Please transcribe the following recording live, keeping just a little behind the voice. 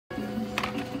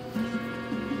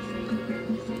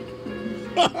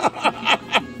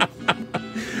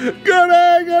Good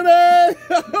day, good day.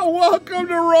 Welcome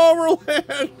to Rover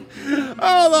Land.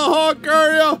 How the heck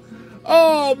are you?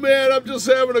 Oh man, I'm just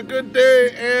having a good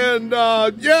day. And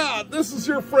yeah, this is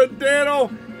your friend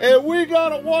Dano. And we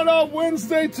got a one-off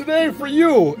Wednesday today for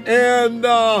you. And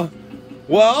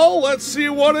well, let's see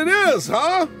what it is,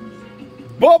 huh?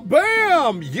 But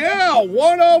bam! Yeah,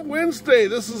 one-off Wednesday.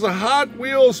 This is a Hot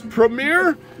Wheels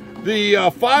premiere.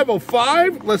 The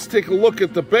 505. Let's take a look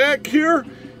at the back here.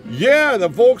 Yeah, the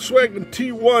Volkswagen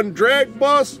T1 drag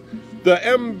bus, the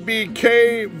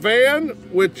MBK van,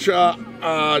 which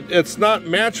it's not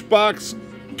Matchbox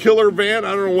Killer van.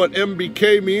 I don't know what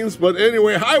MBK means, but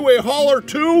anyway, Highway Hauler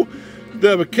 2,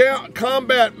 the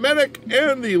Combat Medic,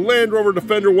 and the Land Rover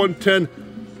Defender 110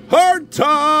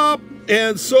 hardtop.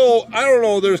 And so, I don't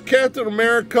know, there's Captain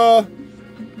America,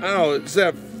 I don't know, is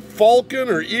that Falcon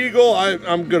or Eagle?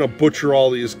 I'm going to butcher all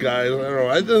these guys. I don't know.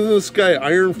 I think this guy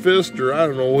Iron Fist, or I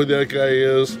don't know who that guy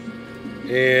is.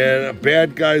 And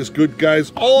bad guys, good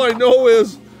guys. All I know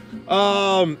is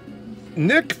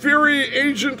Nick Fury,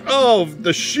 agent of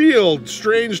The Shield,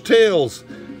 Strange Tales,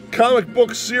 comic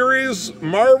book series,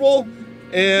 Marvel.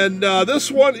 And this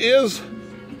one is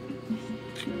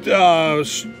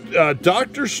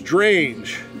Doctor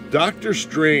Strange. Doctor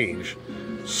Strange.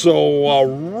 So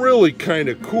really kind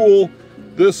of cool.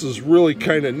 This is really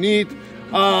kind of neat.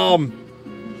 One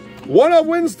on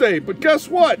Wednesday, but guess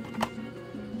what?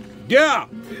 Yeah,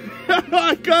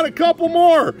 I got a couple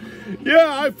more. Yeah,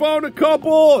 I found a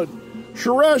couple. And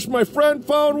Suresh, my friend,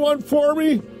 found one for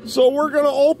me. So we're gonna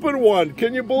open one.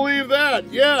 Can you believe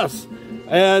that? Yes.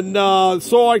 And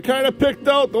so I kind of picked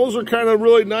out. Those are kind of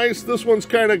really nice. This one's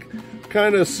kind of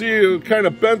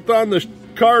bent on the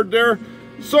card there.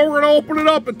 So we're going to open it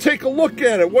up and take a look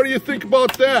at it. What do you think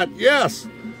about that? Yes.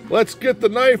 Let's get the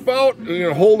knife out. I'm going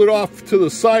to hold it off to the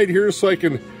side here so I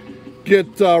can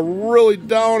get really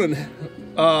down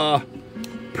and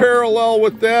parallel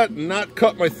with that and not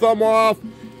cut my thumb off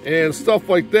and stuff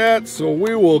like that. So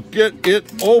we will get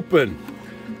it open.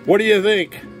 What do you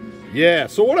think? Yeah.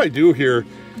 So what I do here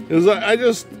is I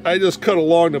just cut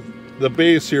along the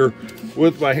base here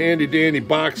with my handy dandy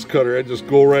box cutter. I just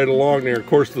go right along there. Of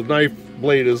course, the knife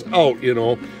blade is out, you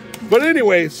know. But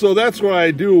anyway, so that's what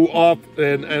I do off,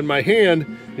 and my hand,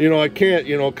 you know, I can't,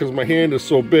 you know, because my hand is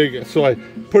so big. So I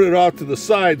put it off to the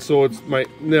side, so it's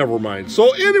never mind.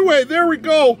 So anyway, there we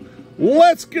go.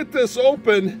 Let's get this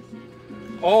open.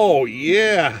 Oh,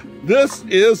 yeah. This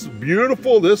is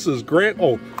beautiful. This is great.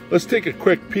 Oh, let's take a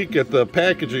quick peek at the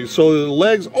packaging. So the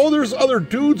legs, oh, there's other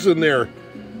dudes in there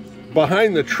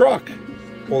behind the truck.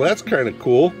 Well, that's kind of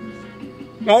cool.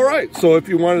 All right, so if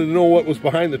you wanted to know what was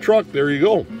behind the truck, there you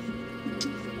go.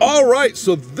 All right,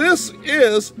 so this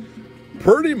is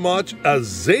pretty much a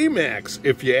Zamax,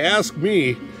 if you ask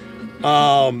me.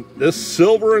 This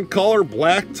silver in color,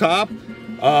 black top,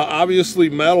 obviously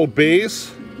metal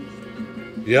base.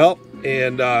 Yep,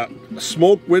 and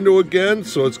smoke window again,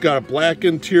 so it's got a black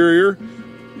interior.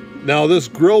 Now, this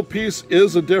grill piece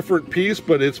is a different piece,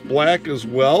 but it's black as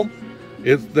well.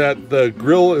 It's that the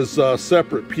grill is a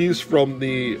separate piece from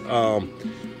the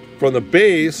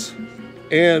base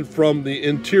and from the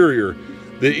interior.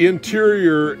 The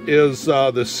interior is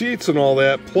the seats and all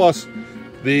that, plus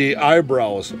the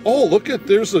eyebrows. Oh, look at,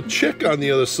 there's a chick on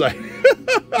the other side.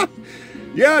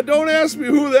 Yeah, don't ask me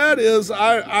who that is.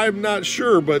 I'm not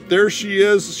sure, but there she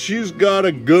is. She's got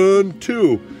a gun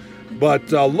too.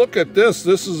 But look at this.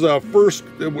 This is the first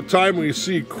time we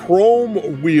see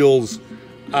chrome wheels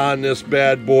on this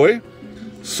bad boy.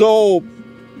 So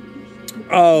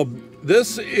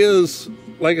this is,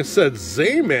 like I said,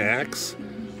 Zamax,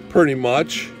 pretty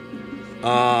much.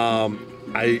 I'm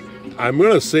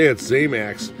gonna say it's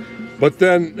Zamax, but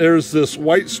then there's this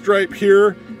white stripe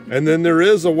here, and then there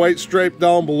is a white stripe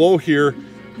down below here,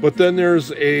 but then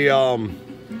there's a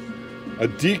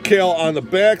decal on the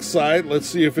back side. Let's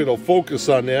see if it'll focus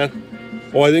on that.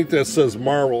 Oh, I think that says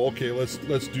Marvel. Okay, let's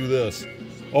do this.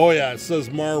 Oh yeah, it says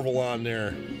Marvel on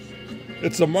there.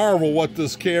 It's a marvel what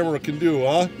this camera can do,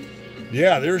 huh?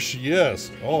 Yeah, there she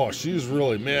is. Oh, she's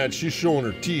really mad. She's showing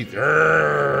her teeth.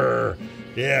 Arrgh.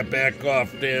 Yeah, back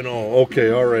off, Dano.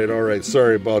 Okay, all right.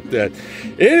 Sorry about that.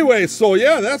 Anyway, so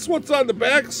yeah, that's what's on the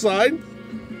back side.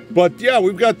 But yeah,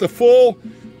 we've got the full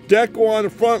deco on the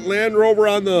front, Land Rover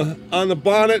on the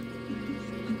bonnet,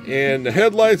 and the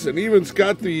headlights, and even it's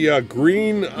got the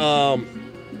green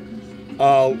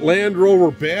Land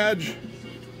Rover badge.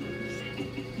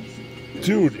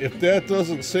 Dude, if that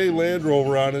doesn't say Land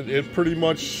Rover on it, it pretty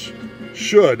much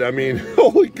should. I mean,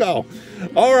 holy cow.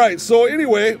 All right, so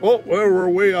anyway, oh, we're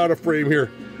way out of frame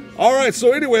here. All right,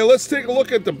 so anyway, let's take a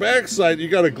look at the backside. You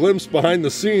got a glimpse behind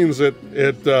the scenes at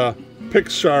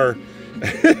Pixar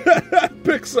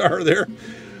there.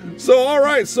 So, all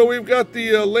right, so we've got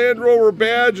the Land Rover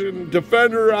badge and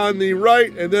Defender on the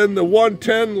right, and then the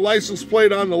 110 license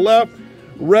plate on the left.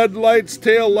 Red lights,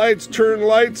 tail lights, turn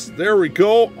lights. There we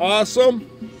go. Awesome.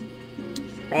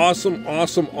 Awesome,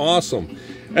 awesome, awesome.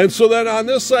 And so then on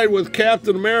this side with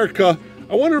Captain America,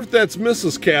 I wonder if that's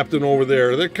Mrs. Captain over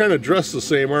there. They're kind of dressed the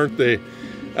same, aren't they?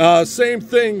 Same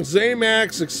thing,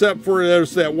 Zamax, except for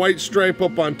there's that white stripe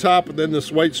up on top and then this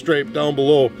white stripe down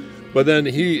below. But then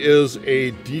he is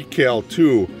a decal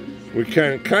too. We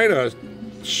can kind of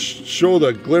show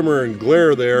the glimmer and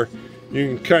glare there. You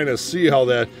can kind of see how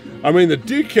that, I mean, the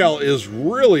decal is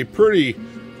really pretty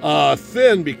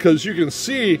thin, because you can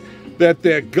see that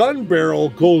that gun barrel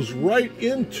goes right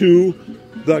into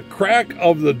the crack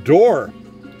of the door.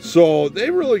 So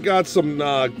they really got some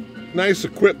nice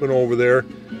equipment over there.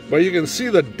 But you can see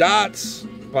the dots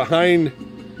behind,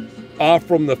 off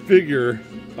from the figure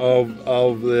of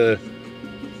the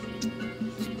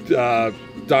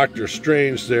Doctor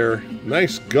Strange there.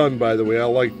 Nice gun, by the way. I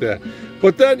like that.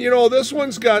 But then, you know, this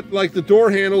one's got like the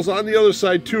door handles on the other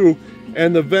side too,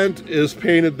 and the vent is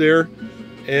painted there.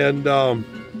 And oh,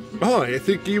 I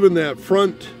think even that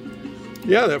front,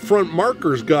 yeah, that front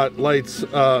marker's got lights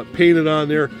painted on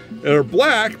there. They're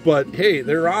black, but hey,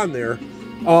 they're on there.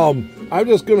 I'm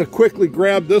just gonna quickly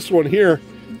grab this one here.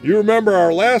 You remember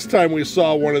our last time we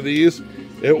saw one of these,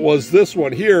 it was this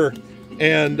one here.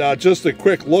 And just a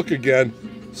quick look again.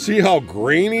 See how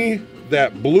grainy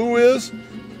that blue is?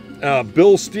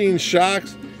 Bilstein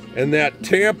shocks, and that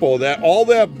Tampo, that all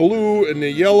that blue and the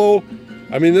yellow.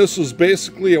 I mean, this was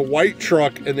basically a white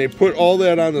truck, and they put all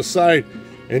that on the side,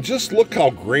 and just look how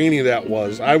grainy that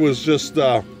was. I was just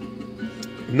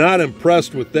not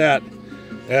impressed with that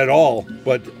at all.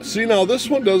 But see, now this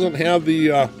one doesn't have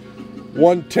the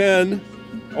 110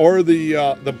 or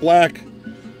the black,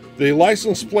 the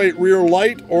license plate rear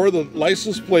light, or the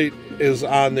license plate is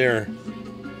on there.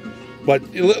 But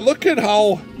look at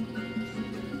how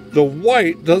the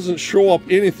white doesn't show up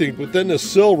anything, but then the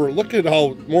silver, look at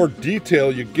how more detail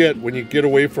you get when you get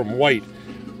away from white.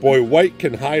 Boy, white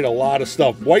can hide a lot of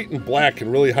stuff. White and black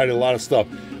can really hide a lot of stuff.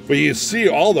 But you see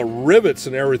all the rivets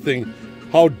and everything,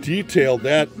 how detailed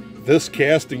this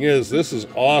casting is. This is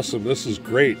awesome. This is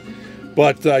great.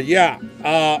 But yeah,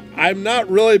 I'm not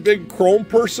really a big chrome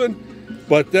person,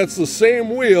 but that's the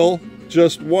same wheel,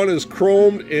 just one is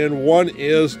chromed and one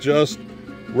is just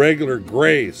regular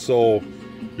gray. So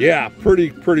yeah,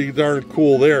 pretty darn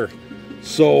cool there.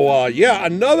 So yeah,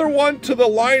 another one to the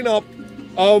lineup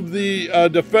of the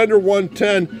Defender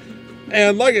 110.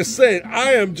 And like I said,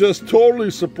 I am just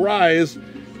totally surprised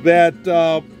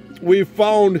that we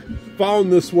found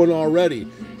this one already.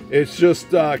 It's just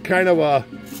kind of a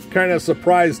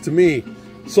surprise to me.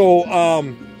 So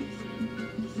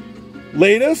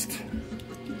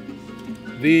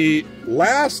the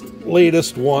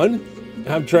latest one,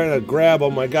 I'm trying to grab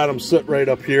them. I got them sit right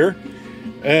up here.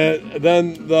 And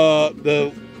then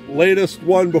the latest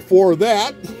one before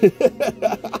that,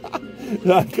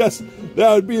 I guess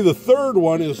that would be the third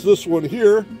one, is this one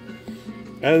here.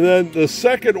 And then the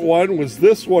second one was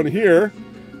this one here.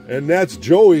 And that's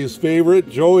Joey's favorite.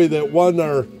 Joey that won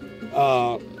our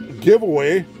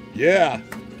giveaway. Yeah,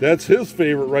 that's his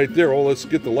favorite right there. Oh, let's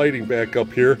get the lighting back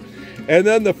up here. And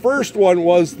then the first one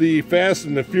was the Fast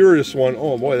and the Furious one.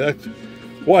 Oh boy,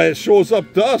 it shows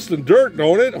up dust and dirt,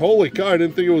 don't it? Holy cow, I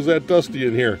didn't think it was that dusty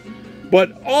in here.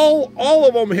 But all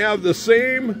of them have the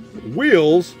same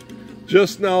wheels,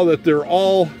 just now that they're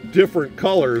all different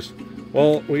colors.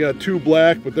 Well, we got two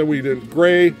black, but then we did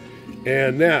gray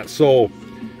and that. So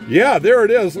yeah, there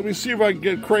it is. Let me see if I can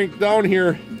get cranked down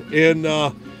here and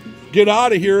get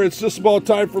out of here. It's just about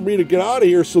time for me to get out of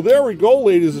here. So there we go,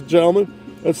 ladies and gentlemen.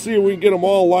 Let's see if we can get them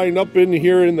all lined up in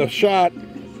here in the shot.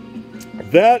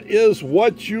 That is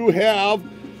what you have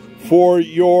for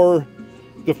your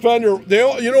Defender.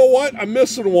 You know what? I'm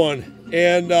missing one.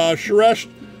 And Suresh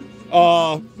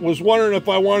was wondering if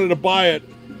I wanted to buy it.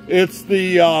 It's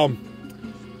the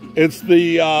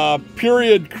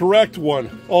period correct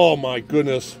one. Oh my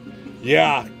goodness.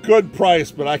 Yeah, good price,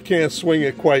 but I can't swing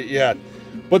it quite yet.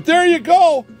 But there you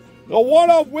go. The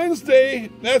one-off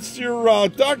Wednesday. That's your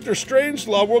Dr.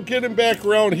 Strangelove. We'll get him back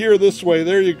around here this way.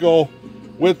 There you go.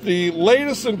 With the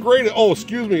latest and greatest, oh,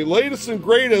 excuse me, latest and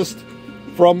greatest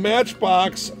from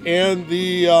Matchbox and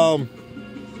the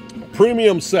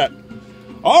premium set.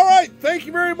 All right, thank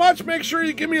you very much. Make sure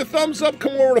you give me a thumbs up.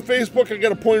 Come over to Facebook. I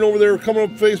got a point over there coming up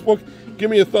Facebook. Give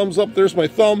me a thumbs up. There's my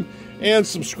thumb. And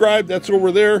subscribe. That's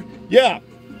over there. Yeah,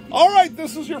 All right,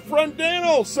 this is your friend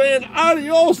Dano saying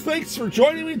adios. Thanks for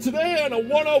joining me today on a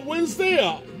One-Up Wednesday.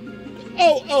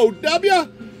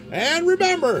 OOW. And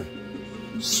remember,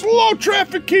 slow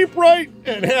traffic, keep right,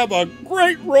 and have a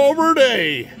great Rover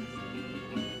day.